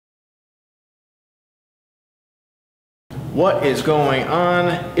What is going on?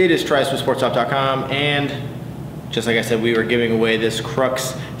 It is Trice with SportStop.com, and just like I said, we were giving away this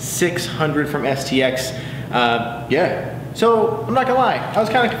Crux 600 from STX. Yeah, so I'm not gonna lie, I was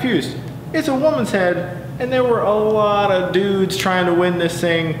kind of confused. It's a woman's head, and there were a lot of dudes trying to win this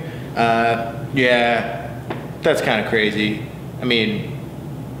thing. Yeah, that's kind of crazy. I mean,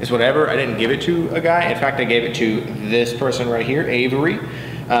 it's whatever. I didn't give it to a guy. In fact, I gave it to this person right here, Avery.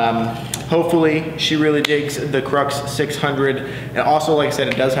 Hopefully she really digs the Crux 600. And also, like I said,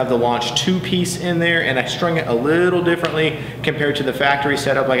 it does have the Launch 2-piece in there, and I strung it a little differently compared to the factory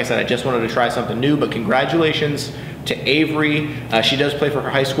setup. Like I said, I just wanted to try something new, but congratulations to Avery. She does play for her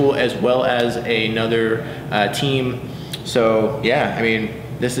high school as well as another team. So yeah, I mean,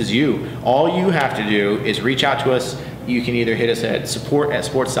 this is you. All you have to do is reach out to us. You can either hit us at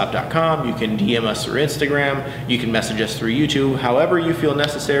support@SportStop.com, you can DM us through Instagram, you can message us through YouTube, however you feel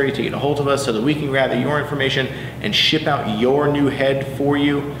necessary to get a hold of us so that we can gather your information and ship out your new head for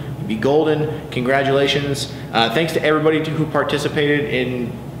you. You'd be golden. Congratulations. Thanks to everybody who participated,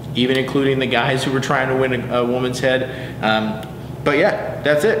 in even including the guys who were trying to win a woman's head. But yeah,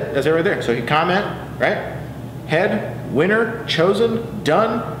 that's it. That's it right there. So you can comment, right? Head, winner, chosen,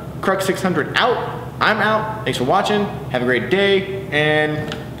 done. Crux 600 out. I'm out. Thanks for watching. Have a great day.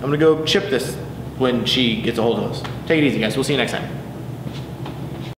 And I'm going to go ship this when she gets a hold of us. Take it easy, guys. We'll see you next time.